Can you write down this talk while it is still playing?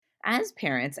As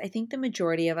parents, I think the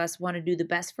majority of us want to do the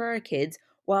best for our kids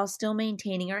while still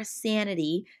maintaining our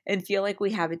sanity and feel like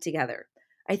we have it together.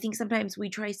 I think sometimes we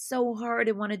try so hard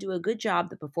and want to do a good job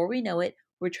that before we know it,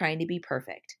 we're trying to be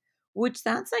perfect, which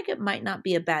sounds like it might not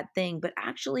be a bad thing, but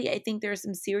actually, I think there are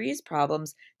some serious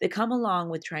problems that come along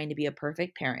with trying to be a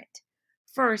perfect parent.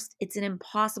 First, it's an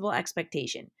impossible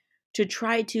expectation. To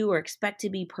try to or expect to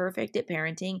be perfect at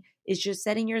parenting is just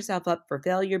setting yourself up for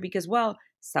failure because, well,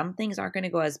 some things aren't going to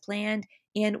go as planned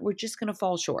and we're just going to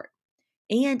fall short.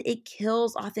 And it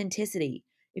kills authenticity.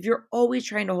 If you're always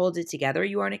trying to hold it together,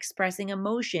 you aren't expressing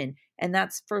emotion. And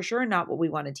that's for sure not what we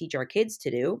want to teach our kids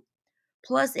to do.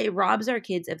 Plus, it robs our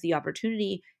kids of the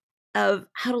opportunity of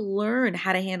how to learn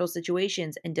how to handle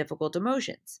situations and difficult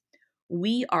emotions.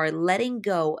 We are letting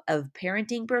go of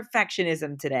parenting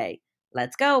perfectionism today.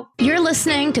 Let's go. You're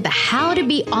listening to the How to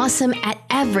Be Awesome at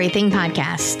Everything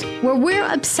podcast, where we're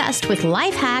obsessed with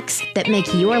life hacks that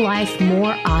make your life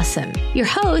more awesome. Your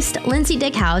host, Lindsay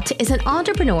Dickhout, is an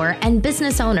entrepreneur and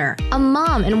business owner, a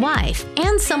mom and wife,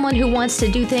 and someone who wants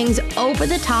to do things over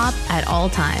the top at all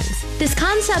times. This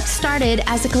concept started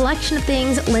as a collection of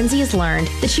things Lindsay has learned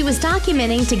that she was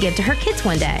documenting to give to her kids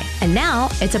one day, and now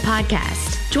it's a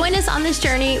podcast. Join us on this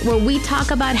journey where we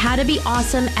talk about how to be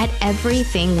awesome at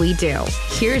everything we do.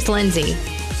 Here's Lindsay.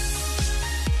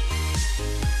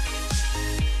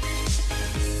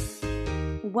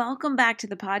 Welcome back to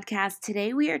the podcast.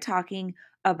 Today we are talking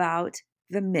about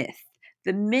the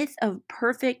myth of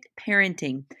perfect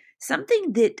parenting,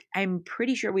 something that I'm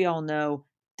pretty sure we all know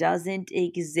doesn't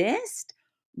exist,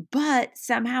 but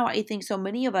somehow I think so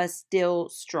many of us still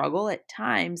struggle at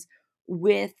times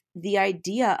with the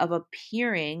idea of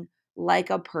appearing like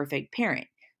a perfect parent.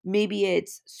 Maybe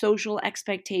it's social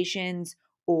expectations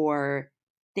or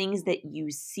things that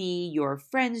you see your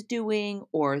friends doing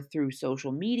or through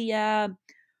social media.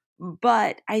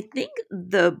 But I think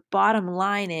the bottom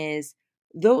line is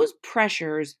those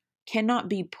pressures cannot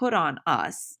be put on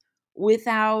us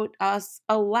without us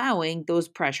allowing those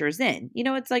pressures in.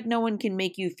 It's like no one can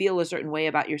make you feel a certain way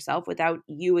about yourself without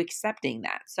you accepting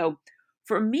that. So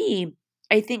for me,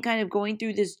 I think kind of going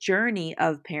through this journey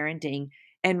of parenting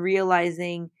and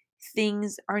realizing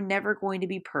things are never going to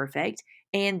be perfect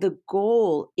and the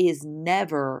goal is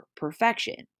never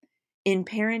perfection in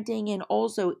parenting and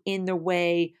also in the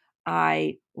way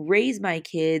I raise my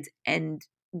kids and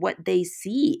what they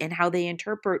see and how they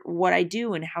interpret what I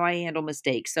do and how I handle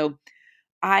mistakes. So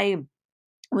I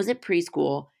was at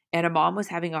preschool and a mom was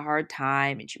having a hard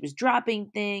time and she was dropping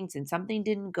things and something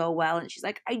didn't go well. And she's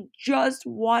like, I just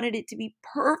wanted it to be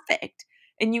perfect.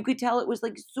 And you could tell it was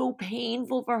like so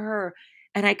painful for her.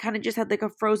 And I kind of just had like a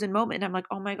frozen moment. And I'm like,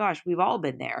 oh my gosh, we've all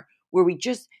been there where we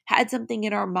just had something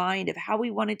in our mind of how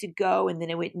we wanted to go. And then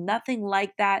it went nothing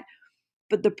like that.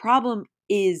 But the problem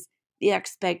is the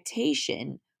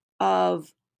expectation of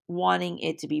wanting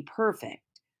it to be perfect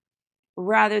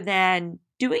rather than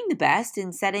doing the best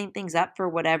and setting things up for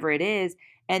whatever it is,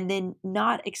 and then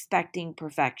not expecting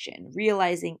perfection,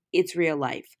 realizing it's real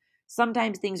life.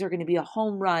 Sometimes things are going to be a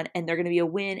home run and they're going to be a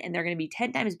win and they're going to be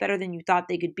 10 times better than you thought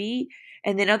they could be.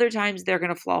 And then other times they're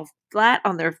going to fall flat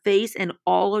on their face and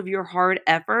all of your hard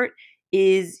effort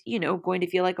is, going to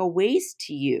feel like a waste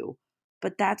to you.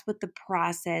 But that's what the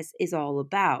process is all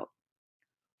about.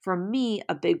 For me,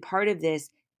 a big part of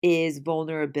this is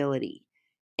vulnerability.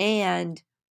 And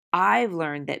I've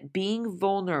learned that being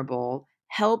vulnerable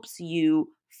helps you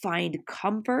find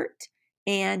comfort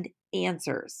and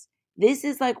answers. This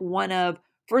is like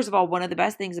first of all, one of the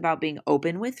best things about being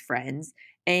open with friends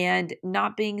and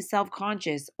not being self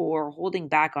conscious or holding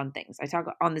back on things. I talk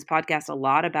on this podcast a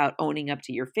lot about owning up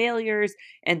to your failures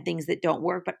and things that don't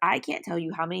work, but I can't tell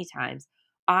you how many times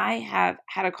I have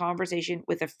had a conversation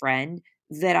with a friend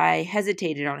that I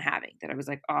hesitated on having, that I was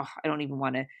like, oh, I don't even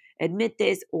want to admit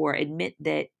this or admit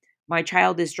that my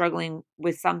child is struggling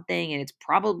with something and it's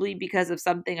probably because of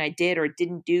something I did or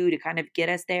didn't do to kind of get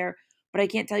us there. But I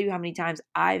can't tell you how many times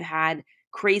I've had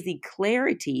crazy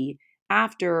clarity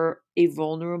after a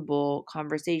vulnerable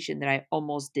conversation that I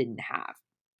almost didn't have.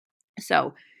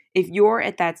 So if you're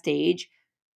at that stage,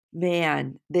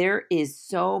 man, there is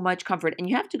so much comfort, and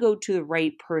you have to go to the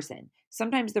right person.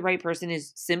 Sometimes the right person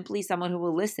is simply someone who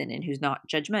will listen and who's not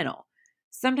judgmental.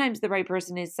 Sometimes the right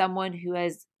person is someone who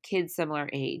has kids similar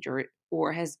age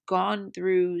or has gone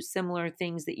through similar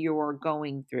things that you're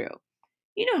going through.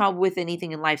 You know how with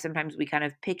anything in life, sometimes we kind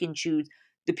of pick and choose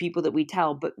the people that we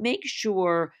tell, but make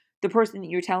sure the person that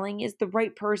you're telling is the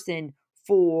right person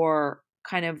for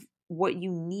kind of what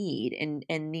you need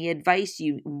and the advice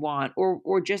you want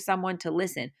or just someone to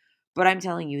listen. But I'm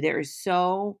telling you, there is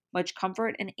so much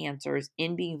comfort and answers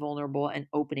in being vulnerable and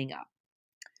opening up.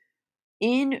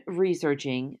 In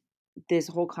researching this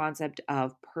whole concept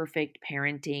of perfect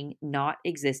parenting not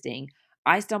existing,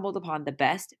 I stumbled upon the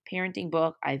best parenting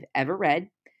book I've ever read.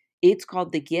 It's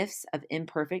called The Gifts of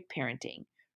Imperfect Parenting: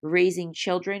 Raising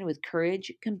Children with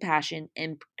Courage, Compassion,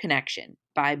 and Connection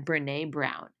by Brene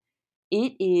Brown.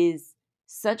 It is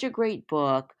such a great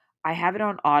book. I have it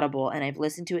on Audible and I've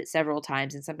listened to it several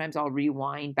times, and sometimes I'll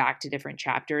rewind back to different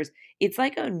chapters. It's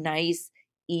like a nice,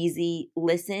 easy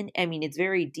listen. I mean, it's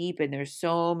very deep and there's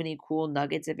so many cool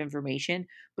nuggets of information,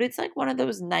 but it's like one of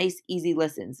those nice, easy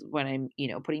listens when I'm,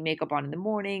 putting makeup on in the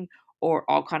morning, or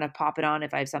I'll kind of pop it on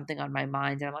if I have something on my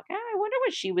mind and I'm like, I wonder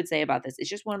what she would say about this. It's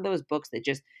just one of those books that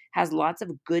just has lots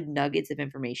of good nuggets of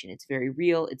information. It's very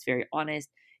real, it's very honest,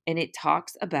 and it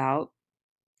talks about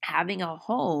having a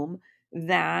home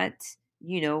that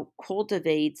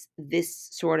cultivates this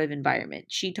sort of environment.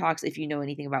 She talks, if you know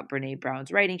anything about Brene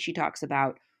Brown's writing, she talks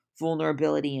about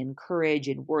vulnerability and courage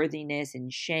and worthiness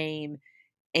and shame,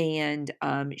 and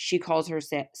she calls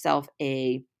herself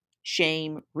a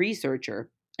shame researcher,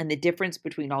 and the difference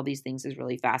between all these things is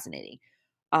really fascinating.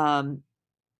 um,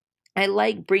 I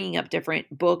like bringing up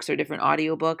different books or different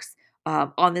audiobooks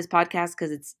on this podcast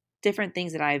because it's different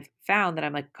things that I've found that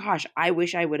I'm like, gosh, I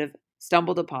wish I would have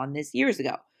stumbled upon this years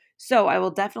ago. So I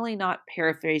will definitely not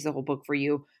paraphrase the whole book for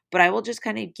you, but I will just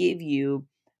kind of give you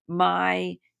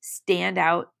my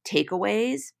standout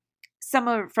takeaways. Some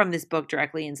are from this book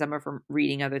directly, and some are from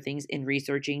reading other things and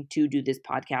researching to do this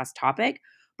podcast topic.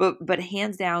 But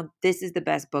hands down, this is the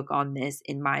best book on this,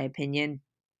 in my opinion.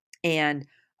 And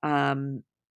um,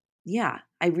 yeah,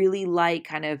 I really like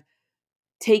kind of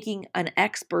taking an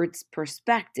expert's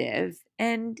perspective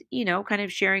and, kind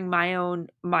of sharing my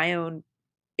own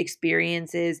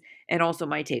experiences and also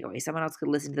my takeaway. Someone else could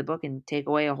listen to the book and take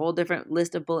away a whole different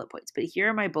list of bullet points. But here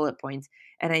are my bullet points,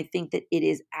 and I think that it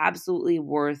is absolutely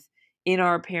worth, in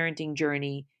our parenting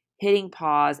journey, hitting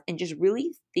pause and just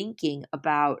really thinking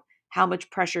about how much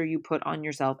pressure you put on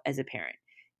yourself as a parent,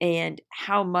 and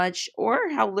how much or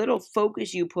how little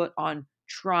focus you put on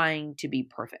trying to be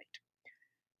perfect.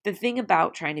 The thing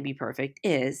about trying to be perfect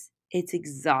is it's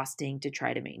exhausting to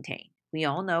try to maintain. We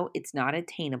all know it's not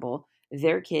attainable.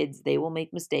 They're kids, they will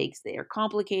make mistakes. They are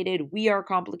complicated. We are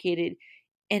complicated.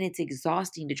 And it's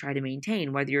exhausting to try to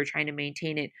maintain, whether you're trying to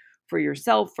maintain it for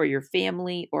yourself, for your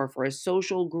family, or for a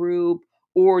social group,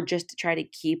 or just to try to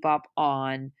keep up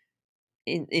on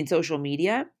in social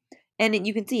media. And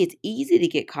you can see it's easy to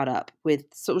get caught up with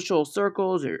social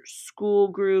circles or school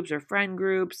groups or friend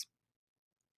groups.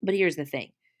 But here's the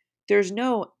thing, there's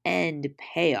no end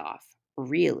payoff,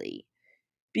 really.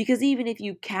 Because even if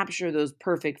you capture those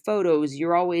perfect photos,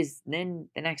 you're always, then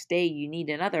the next day you need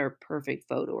another perfect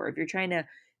photo. Or if you're trying to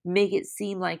make it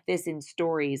seem like this in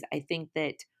stories, I think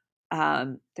that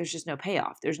there's just no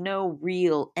payoff. There's no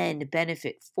real end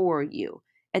benefit for you.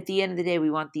 At the end of the day,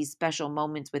 we want these special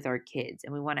moments with our kids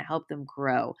and we want to help them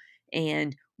grow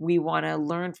and we want to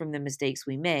learn from the mistakes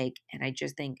we make. And I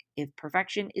just think if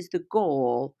perfection is the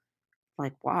goal,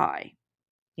 like, why?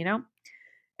 You know?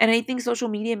 And I think social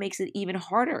media makes it even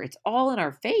harder. It's all in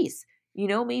our face.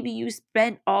 Maybe you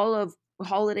spent all of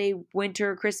holiday,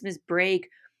 winter, Christmas break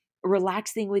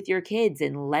relaxing with your kids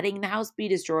and letting the house be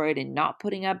destroyed and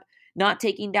not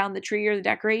taking down the tree or the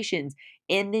decorations.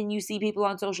 And then you see people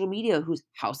on social media whose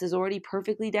house is already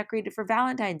perfectly decorated for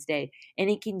Valentine's Day, and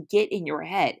it can get in your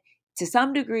head. To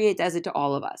some degree, it does it to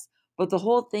all of us. But the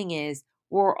whole thing is,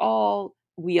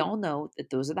 we all know that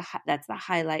that's the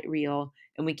highlight reel,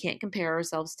 and we can't compare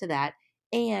ourselves to that.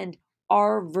 And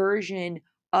our version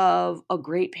of a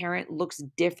great parent looks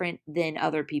different than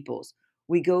other people's.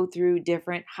 We go through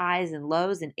different highs and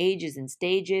lows and ages and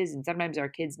stages, and sometimes our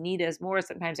kids need us more,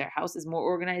 sometimes our house is more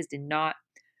organized and not.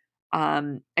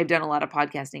 I've done a lot of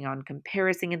podcasting on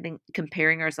comparison and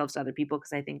comparing ourselves to other people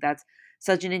because I think that's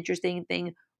such an interesting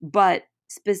thing. But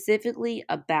specifically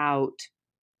about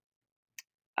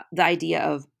the idea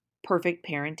of perfect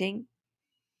parenting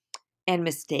and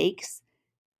mistakes,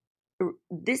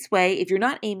 this way, if you're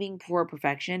not aiming for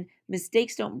perfection,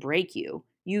 mistakes don't break you.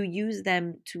 You use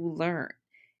them to learn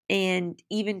and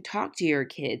even talk to your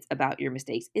kids about your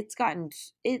mistakes. It's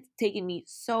taken me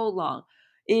so long.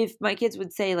 If my kids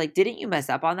would say, like, didn't you mess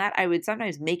up on that? I would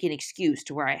sometimes make an excuse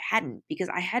to where I hadn't, because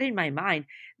I had in my mind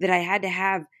that I had to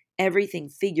have everything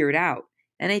figured out.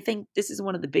 And I think this is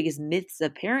one of the biggest myths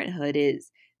of parenthood,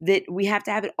 is that we have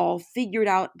to have it all figured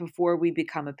out before we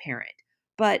become a parent.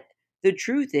 But the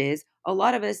truth is, a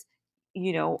lot of us,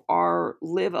 are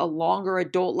live a longer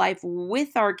adult life with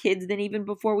our kids than even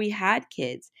before we had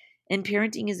kids. And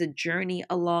parenting is a journey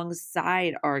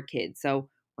alongside our kids. So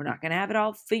we're not going to have it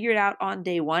all figured out on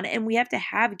day one. And we have to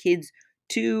have kids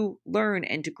to learn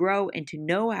and to grow and to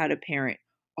know how to parent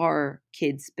our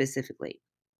kids specifically.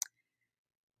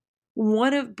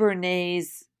 One of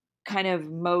Brené's kind of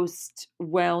most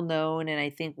well known, and I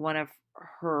think one of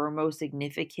her most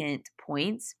significant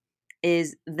points,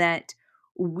 is that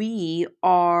we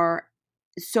are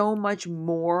so much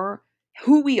more,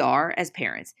 who we are as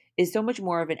parents is so much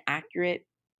more of an accurate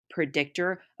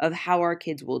predictor of how our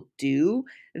kids will do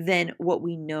than what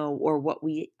we know or what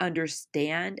we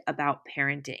understand about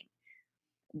parenting.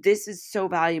 This is so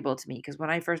valuable to me because when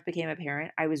I first became a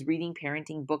parent, I was reading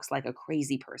parenting books like a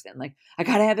crazy person. Like, I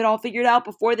got to have it all figured out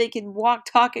before they can walk,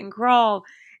 talk, and crawl.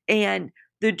 And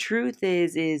the truth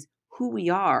is who we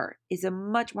are is a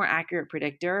much more accurate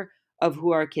predictor of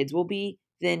who our kids will be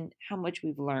than how much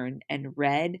we've learned and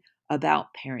read about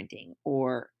parenting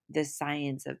or the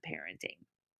science of parenting.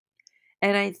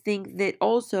 And I think that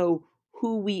also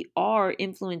who we are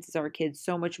influences our kids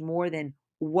so much more than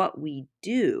what we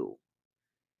do.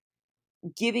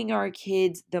 Giving our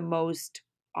kids the most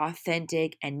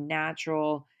authentic and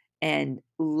natural and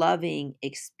loving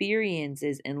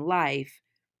experiences in life,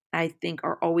 I think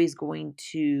are always going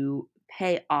to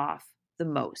pay off the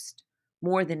most,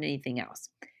 more than anything else.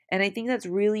 And I think that's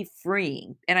really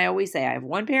freeing. And I always say I have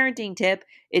one parenting tip.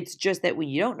 It's just that when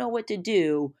you don't know what to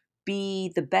do,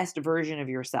 be the best version of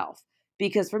yourself.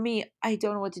 Because for me, I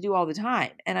don't know what to do all the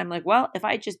time. And I'm like, well, if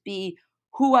I just be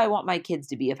who I want my kids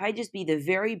to be, if I just be the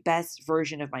very best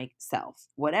version of myself,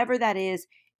 whatever that is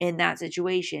in that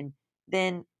situation,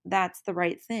 then that's the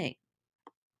right thing.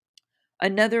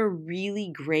 Another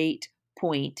really great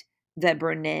point that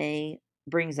Brene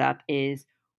brings up is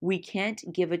we can't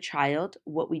give a child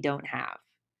what we don't have.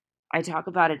 I talk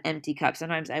about an empty cup.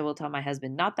 Sometimes I will tell my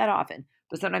husband, not that often,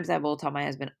 but sometimes I will tell my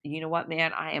husband, you know what,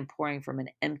 man, I am pouring from an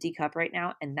empty cup right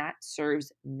now, and that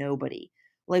serves nobody.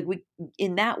 Like, we,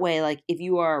 in that way, like, if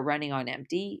you are running on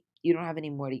empty, you don't have any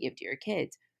more to give to your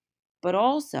kids. But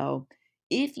also,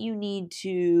 if you need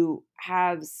to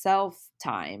have self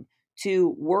time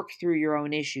to work through your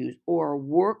own issues or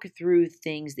work through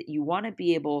things that you want to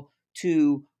be able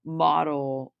to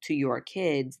model to your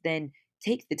kids, then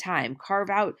take the time, carve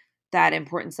out that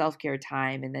important self care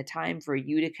time and the time for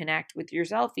you to connect with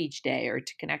yourself each day or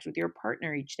to connect with your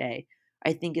partner each day.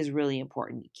 I think is really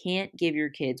important. You can't give your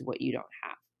kids what you don't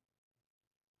have.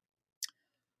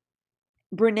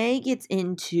 Brene gets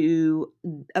into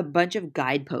a bunch of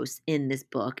guideposts in this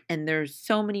book, and there's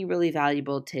so many really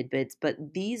valuable tidbits,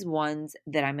 but these ones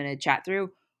that I'm going to chat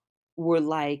through were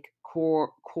like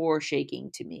core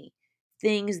shaking to me.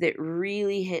 Things that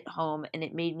really hit home, and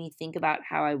it made me think about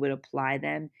how I would apply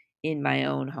them in my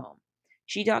own home.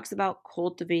 She talks about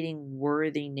cultivating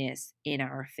worthiness in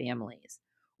our families.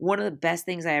 One of the best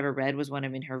things I ever read was one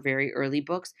of in her very early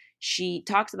books. She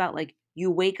talks about like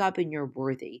you wake up and you're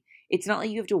worthy. It's not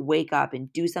like you have to wake up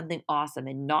and do something awesome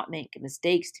and not make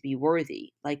mistakes to be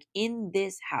worthy. Like in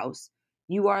this house,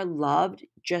 you are loved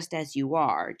just as you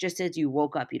are, just as you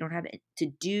woke up. You don't have to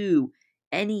do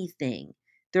anything.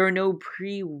 There are no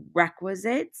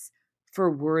prerequisites for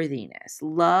worthiness.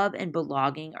 Love and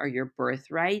belonging are your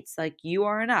birthrights. Like you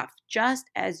are enough, just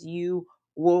as you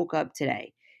woke up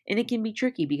today. And it can be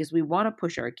tricky because we want to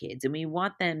push our kids and we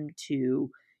want them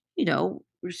to,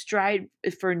 strive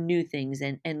for new things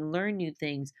and learn new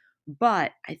things.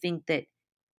 But I think that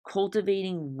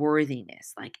cultivating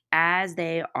worthiness, like as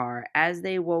they are, as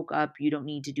they woke up, you don't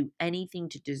need to do anything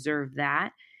to deserve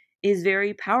that, is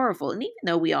very powerful. And even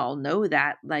though we all know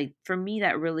that, like for me,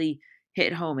 that really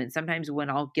hit home. And sometimes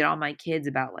when I'll get on my kids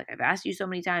about, like, I've asked you so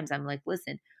many times, I'm like,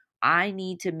 listen, I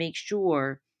need to make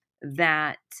sure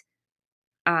that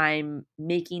I'm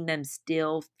making them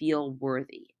still feel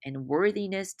worthy. And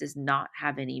worthiness does not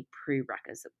have any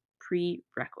prerequisites.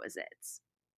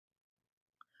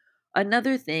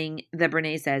 Another thing that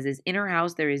Brene says is in her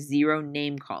house, there is zero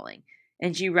name calling.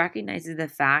 And she recognizes the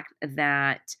fact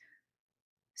that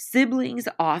siblings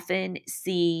often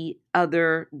see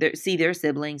their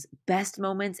siblings' best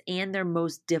moments and their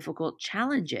most difficult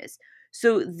challenges.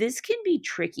 So this can be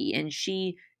tricky, and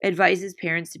she advises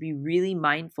parents to be really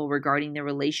mindful regarding the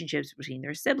relationships between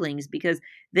their siblings because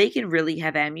they can really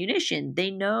have ammunition.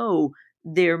 They know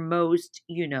their most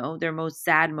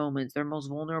sad moments, their most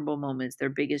vulnerable moments, their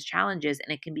biggest challenges,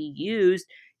 and it can be used,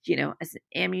 as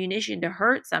ammunition to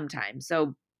hurt sometimes.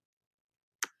 So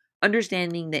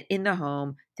understanding that in the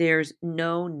home, there's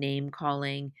no name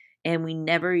calling and we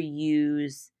never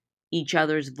use each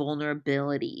other's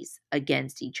vulnerabilities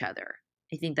against each other.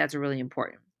 I think that's really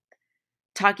important.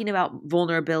 Talking about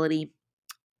vulnerability,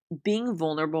 being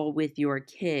vulnerable with your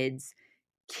kids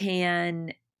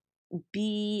can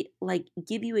be like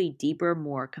give you a deeper,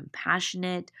 more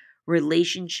compassionate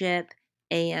relationship.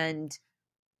 And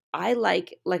I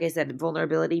like I said,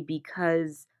 vulnerability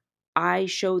because I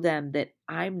show them that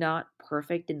I'm not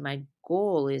perfect and my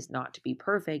goal is not to be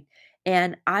perfect.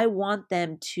 And I want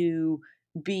them to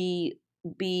be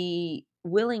be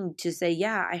willing to say,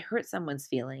 yeah, I hurt someone's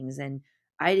feelings and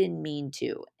I didn't mean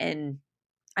to. And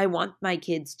I want my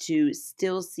kids to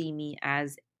still see me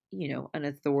as, an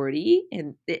authority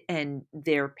and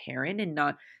their parent and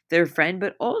not their friend,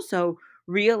 but also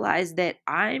realize that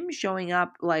I'm showing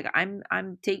up like I'm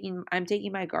taking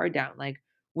my guard down. Like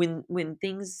when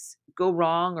things go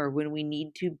wrong or when we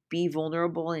need to be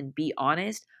vulnerable and be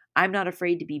honest, I'm not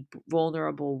afraid to be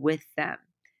vulnerable with them.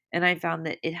 And I found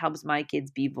that it helps my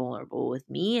kids be vulnerable with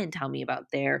me and tell me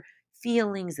about their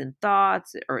feelings and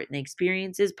thoughts or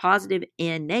experiences, positive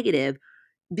and negative,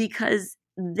 because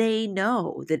they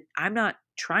know that I'm not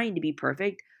trying to be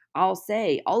perfect.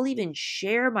 I'll even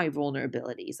share my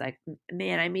vulnerabilities. Like,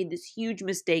 man, I made this huge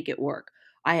mistake at work.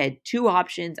 I had two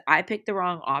options. I picked the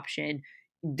wrong option.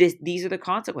 These are the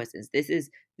consequences. This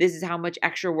is how much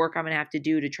extra work I'm gonna have to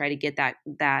do to try to get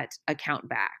that account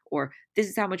back. Or this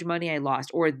is how much money I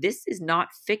lost. Or this is not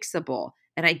fixable.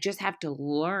 And I just have to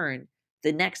learn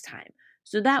the next time.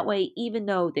 So that way, even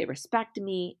though they respect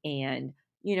me and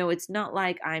it's not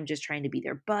like I'm just trying to be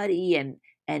their buddy and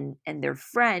their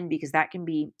friend because that can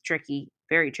be tricky,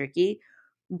 very tricky,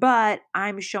 but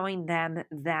I'm showing them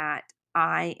that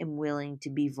I am willing to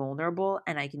be vulnerable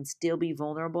and I can still be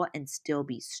vulnerable and still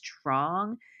be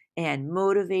strong and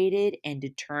motivated and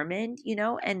determined,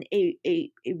 and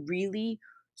a really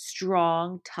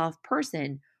strong, tough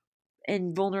person.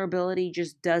 And vulnerability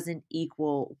just doesn't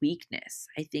equal weakness,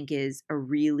 I think is a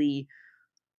really,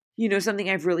 something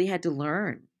I've really had to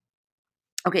learn.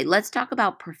 Okay, let's talk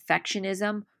about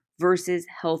perfectionism versus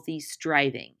healthy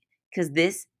striving because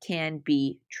this can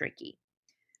be tricky.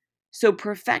 So,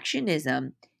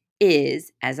 perfectionism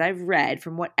is, as I've read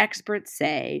from what experts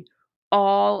say,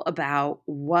 all about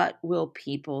what will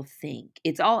people think.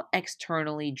 It's all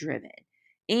externally driven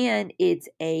and it's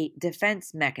a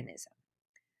defense mechanism.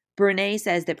 Brene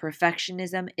says that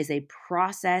perfectionism is a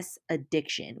process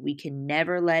addiction. We can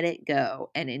never let it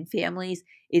go. And in families,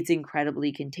 it's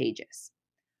incredibly contagious.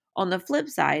 On the flip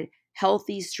side,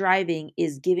 healthy striving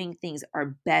is giving things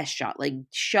our best shot. Like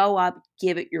show up,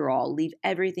 give it your all, leave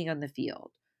everything on the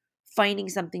field. Finding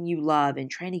something you love and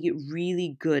trying to get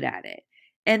really good at it.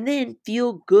 And then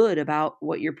feel good about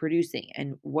what you're producing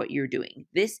and what you're doing.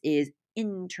 This is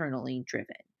internally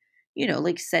driven.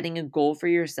 Like setting a goal for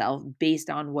yourself based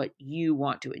on what you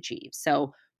want to achieve.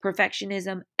 So,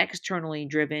 perfectionism, externally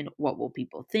driven, what will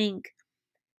people think?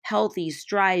 Healthy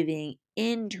striving,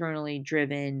 internally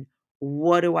driven,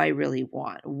 what do I really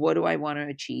want? What do I want to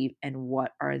achieve? And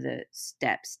what are the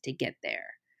steps to get there?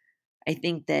 I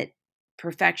think that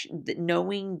that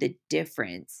knowing the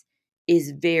difference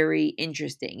is very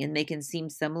interesting and they can seem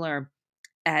similar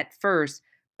at first,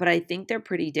 but I think they're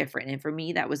pretty different. And for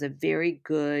me, that was a very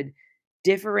good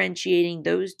differentiating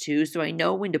those two. So I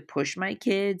know when to push my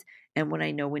kids and when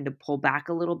I know when to pull back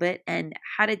a little bit and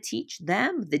how to teach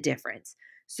them the difference.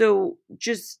 So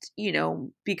just,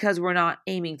 because we're not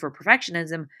aiming for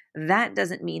perfectionism, that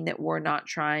doesn't mean that we're not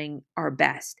trying our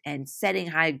best and setting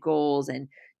high goals and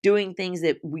doing things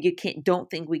that we don't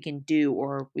think we can do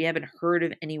or we haven't heard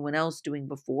of anyone else doing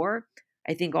before.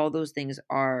 I think all those things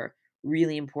are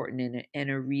really important and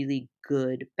a really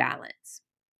good balance.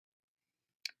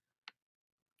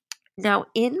 Now,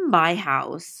 in my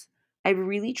house, I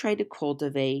really try to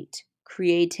cultivate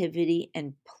creativity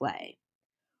and play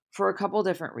for a couple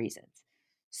different reasons.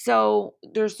 So,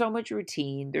 there's so much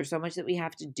routine, there's so much that we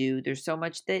have to do, there's so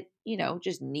much that,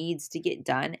 just needs to get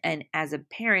done. And as a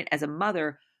parent, as a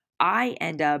mother, I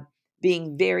end up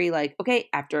being very like, okay,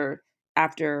 after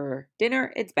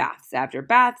dinner, it's baths. After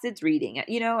baths, it's reading.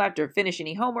 After finish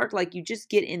any homework, like you just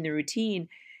get in the routine.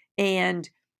 And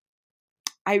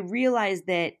I realize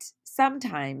that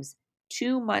sometimes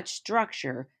too much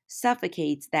structure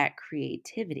suffocates that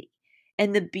creativity.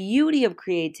 And the beauty of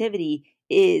creativity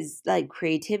is like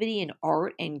creativity and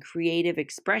art and creative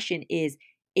expression is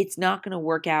it's not going to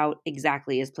work out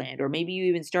exactly as planned, or maybe you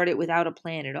even start it without a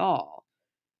plan at all.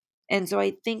 And so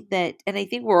I think that, and I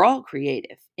think we're all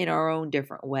creative in our own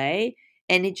different way.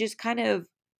 And it just kind of,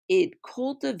 it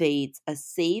cultivates a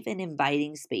safe and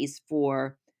inviting space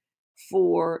for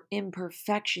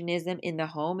imperfectionism in the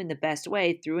home in the best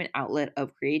way through an outlet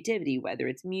of creativity, whether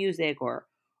it's music or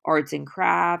arts and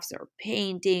crafts or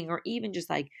painting or even just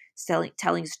like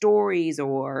telling stories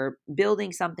or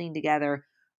building something together.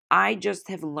 I just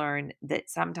have learned that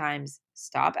sometimes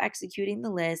stop executing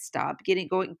the list, stop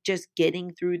just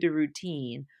getting through the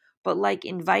routine, but like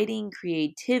inviting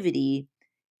creativity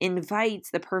invites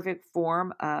the perfect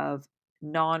form of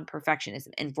non-perfectionism.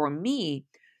 And for me,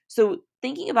 so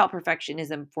thinking about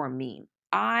perfectionism for me,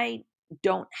 I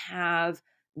don't have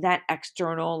that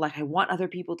external, like I want other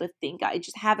people to think I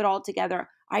just have it all together.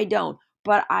 I don't.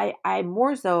 But I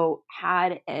more so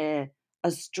had a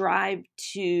strive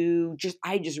to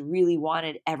I just really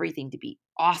wanted everything to be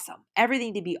awesome.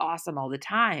 Everything to be awesome all the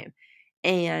time.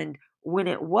 And when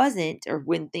it wasn't, or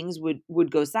when things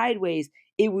would go sideways,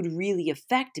 it would really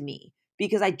affect me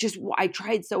because I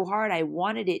tried so hard. I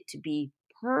wanted it to be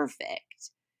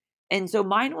perfect. And so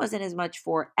mine wasn't as much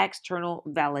for external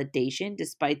validation,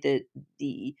 despite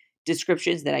the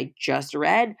descriptions that I just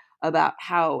read about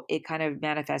how it kind of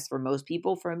manifests for most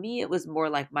people. For me, it was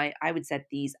more like I would set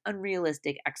these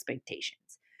unrealistic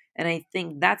expectations. And I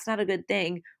think that's not a good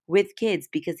thing with kids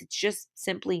because it's just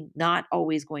simply not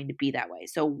always going to be that way.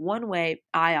 So one way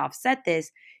I offset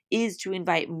this is to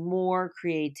invite more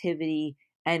creativity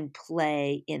and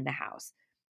play in the house.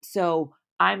 So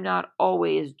I'm not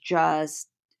always just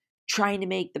trying to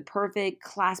make the perfect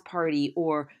class party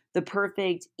or the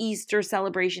perfect Easter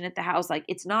celebration at the house. Like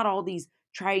it's not all these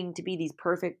trying to be these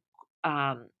perfect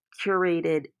um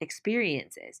curated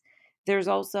experiences. There's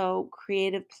also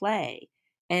creative play.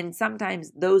 And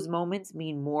sometimes those moments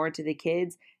mean more to the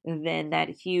kids than that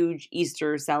huge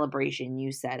Easter celebration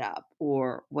you set up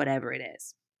or whatever it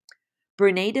is.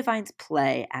 Brene defines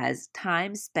play as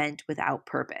time spent without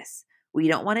purpose. We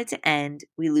don't want it to end.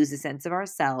 We lose a sense of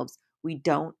ourselves. We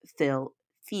don't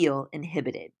feel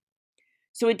inhibited.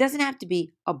 So it doesn't have to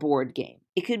be a board game.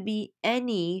 It could be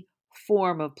any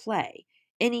form of play,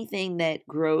 anything that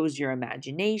grows your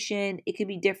imagination. It could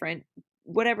be different,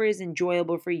 whatever is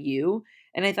enjoyable for you.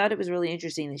 And I thought it was really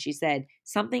interesting that she said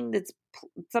something's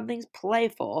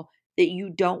playful that you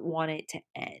don't want it to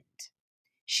end.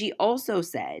 She also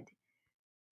said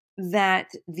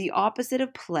that the opposite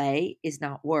of play is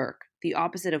not work. The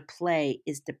opposite of play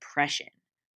is depression.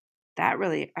 That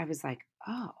really, I was like,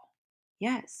 oh,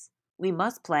 yes, we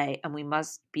must play and we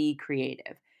must be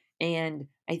creative. And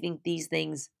I think these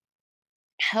things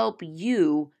help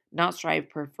you not strive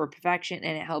for perfection,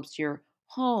 and it helps your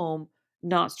home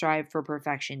not strive for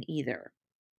perfection either.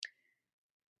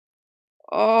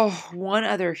 Oh, one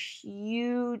other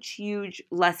huge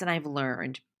lesson I've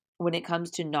learned when it comes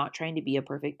to not trying to be a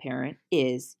perfect parent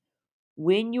is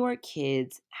when your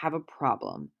kids have a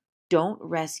problem, don't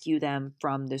rescue them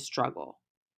from the struggle.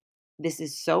 This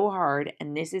is so hard,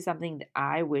 and this is something that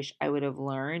I wish I would have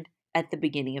learned at the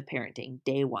beginning of parenting,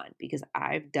 day one, because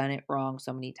I've done it wrong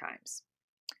so many times.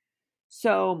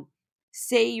 So,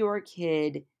 say your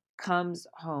kid comes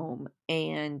home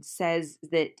and says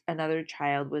that another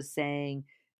child was saying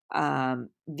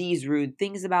these rude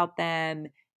things about them,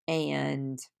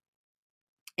 and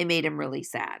it made him really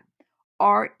sad.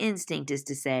 Our instinct is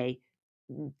to say,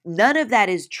 none of that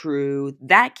is true.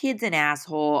 That kid's an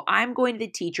asshole. I'm going to the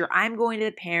teacher. I'm going to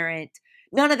the parent.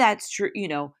 None of that's true,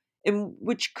 and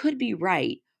which could be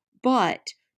right.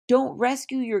 But don't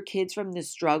rescue your kids from the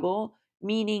struggle,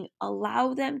 meaning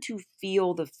allow them to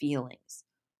feel the feelings.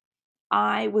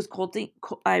 I was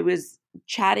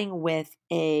chatting with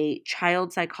a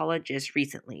child psychologist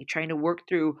recently, trying to work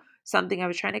through something. I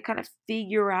was trying to kind of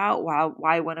figure out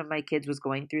why one of my kids was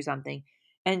going through something.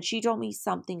 And she told me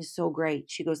something so great.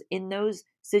 She goes, in those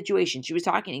situations, she was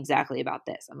talking exactly about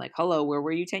this. I'm like, hello, where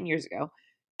were you 10 years ago?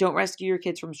 Don't rescue your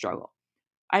kids from struggle.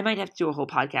 I might have to do a whole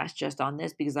podcast just on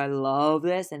this because I love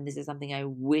this. And this is something I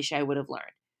wish I would have learned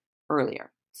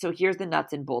earlier. So here's the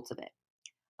nuts and bolts of it.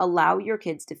 Allow your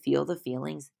kids to feel the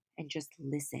feelings and just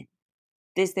listen.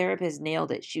 This therapist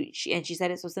nailed it. She said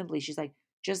it so simply. She's like,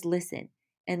 just listen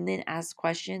and then ask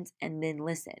questions and then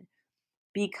listen.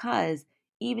 Because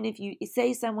even if you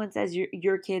say someone says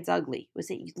your kid's ugly, we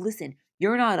say, listen,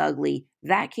 you're not ugly.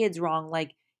 That kid's wrong.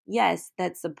 Like, yes,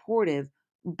 that's supportive,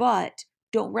 but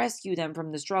don't rescue them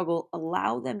from the struggle.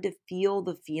 Allow them to feel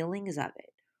the feelings of it.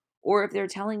 Or if they're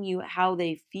telling you how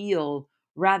they feel,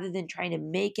 rather than trying to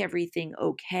make everything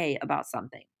okay about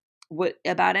something,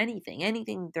 about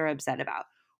anything they're upset about,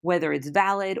 whether it's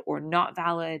valid or not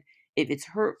valid, if it's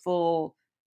hurtful,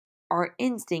 our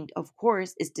instinct, of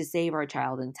course, is to save our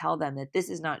child and tell them that this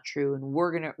is not true and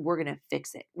we're gonna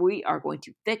fix it. We are going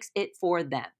to fix it for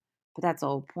them. But that's the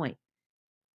whole point.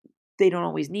 They don't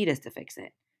always need us to fix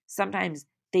it. Sometimes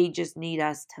they just need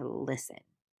us to listen,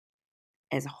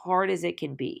 as hard as it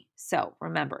can be. So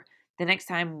remember, the next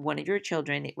time one of your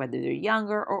children, whether they're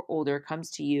younger or older,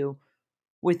 comes to you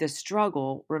with a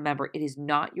struggle, remember, it is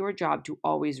not your job to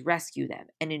always rescue them.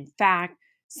 And in fact,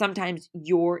 sometimes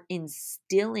you're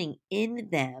instilling in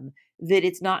them that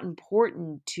it's not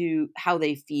important to how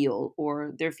they feel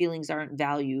or their feelings aren't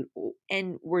valued.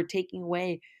 And we're taking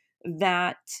away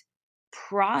that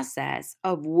process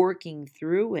of working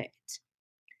through it.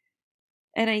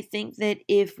 And I think that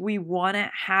if we want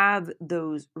to have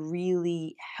those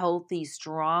really healthy,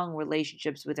 strong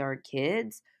relationships with our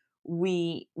kids,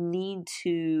 we need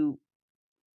to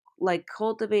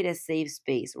cultivate a safe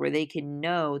space where they can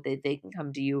know that they can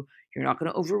come to you. You're not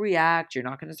going to overreact. You're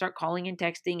not going to start calling and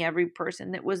texting every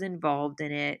person that was involved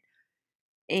in it.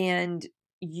 And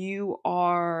you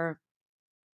are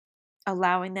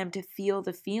allowing them to feel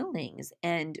the feelings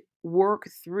and work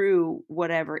through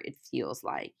whatever it feels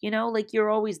like.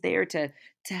 You're always there to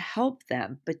help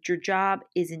them, but your job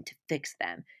isn't to fix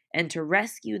them and to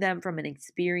rescue them from an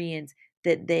experience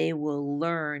that they will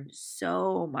learn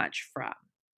so much from.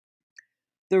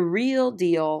 The real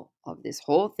deal of this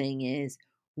whole thing is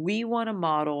we want to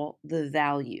model the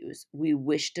values we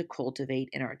wish to cultivate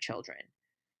in our children.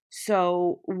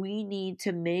 So we need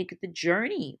to make the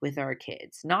journey with our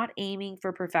kids, not aiming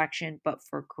for perfection, but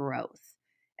for growth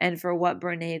and for what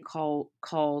Brene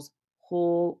calls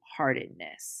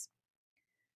wholeheartedness.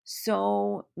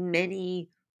 So many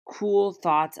cool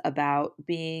thoughts about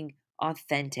being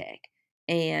authentic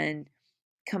and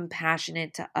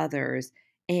compassionate to others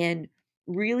and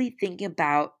really thinking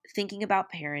about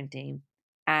parenting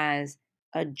as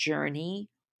a journey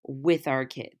with our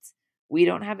kids. We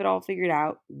don't have it all figured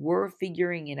out. We're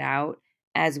figuring it out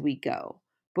as we go.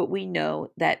 But we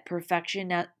know that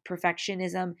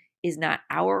perfectionism is not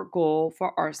our goal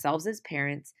for ourselves as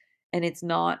parents, and it's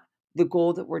not the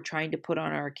goal that we're trying to put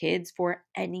on our kids for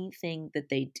anything that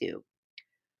they do.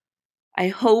 I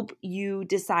hope you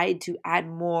decide to add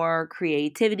more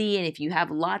creativity, and if you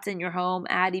have lots in your home,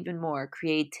 add even more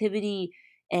creativity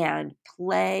and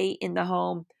play in the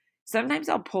home. Sometimes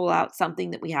I'll pull out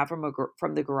something that we have from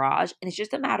the garage, and it's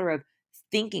just a matter of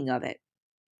thinking of it.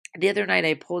 The other night,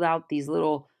 I pulled out these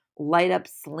little light-up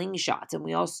slingshots, and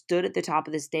we all stood at the top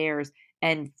of the stairs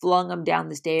and flung them down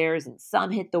the stairs, and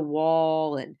some hit the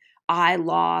wall, and I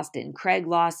lost, and Craig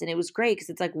lost, and it was great because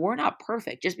it's like we're not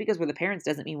perfect. Just because we're the parents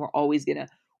doesn't mean we're always going to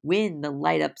win the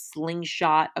light-up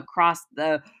slingshot across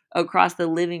the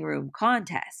living room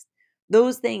contest.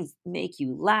 Those things make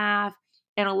you laugh,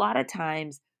 and a lot of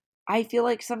times, I feel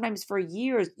like sometimes for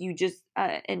years, you just,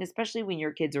 and especially when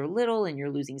your kids are little and you're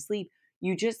losing sleep,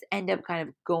 you just end up kind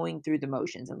of going through the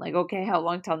motions and okay, how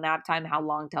long till nap time? How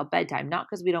long till bedtime? Not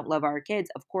because we don't love our kids.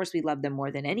 Of course, we love them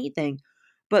more than anything,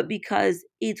 but because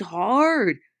it's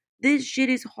hard. This shit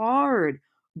is hard.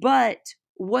 But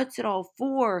what's it all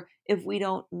for if we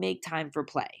don't make time for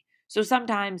play? So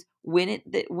sometimes when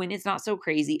it's not so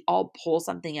crazy, I'll pull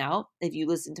something out. If you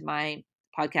listen to my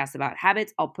podcast about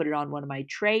habits, I'll put it on one of my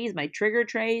trays, my trigger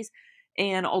trays,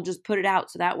 and I'll just put it out.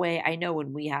 So that way I know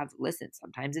when we have,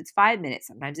 sometimes it's 5 minutes,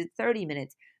 sometimes it's 30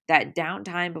 minutes, that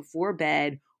downtime before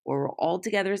bed, or we're all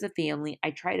together as a family.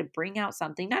 I try to bring out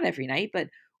something, not every night, but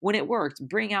when it works,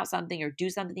 bring out something or do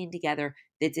something together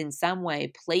that's in some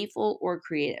way playful or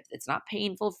creative. It's not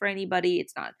painful for anybody.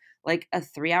 It's not like a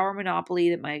 3-hour Monopoly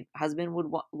that my husband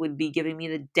would be giving me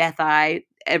the death eye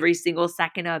every single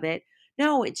second of it.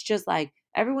 No, it's just like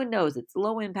everyone knows it's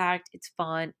low impact, it's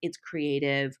fun, it's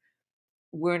creative.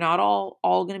 We're not all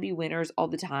going to be winners all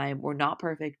the time. We're not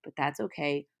perfect, but that's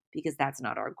okay because that's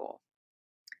not our goal.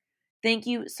 Thank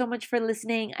you so much for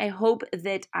listening. I hope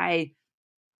that I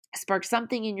sparked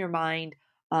something in your mind,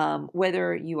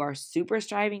 whether you are super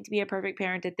striving to be a perfect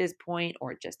parent at this point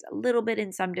or just a little bit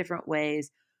in some different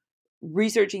ways.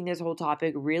 Researching this whole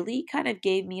topic really kind of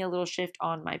gave me a little shift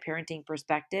on my parenting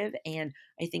perspective, and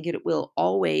I think it will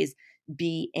always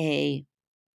be a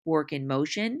work in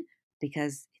motion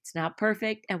because it's not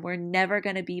perfect and we're never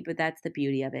going to be, but that's the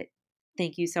beauty of it.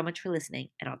 Thank you so much for listening,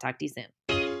 and I'll talk to you soon.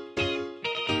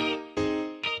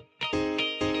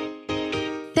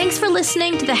 Thanks for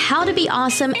listening to the How to Be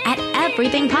Awesome at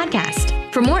Everything podcast.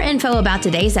 For more info about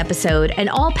today's episode and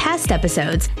all past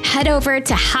episodes, head over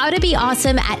to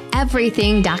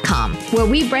howtobeawesomeateverything.com, where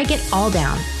we break it all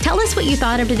down. Tell us what you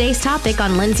thought of today's topic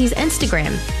on Lindsay's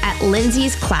Instagram at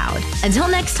Lindsay's Cloud. Until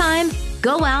next time,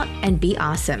 go out and be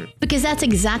awesome, because that's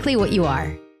exactly what you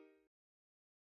are.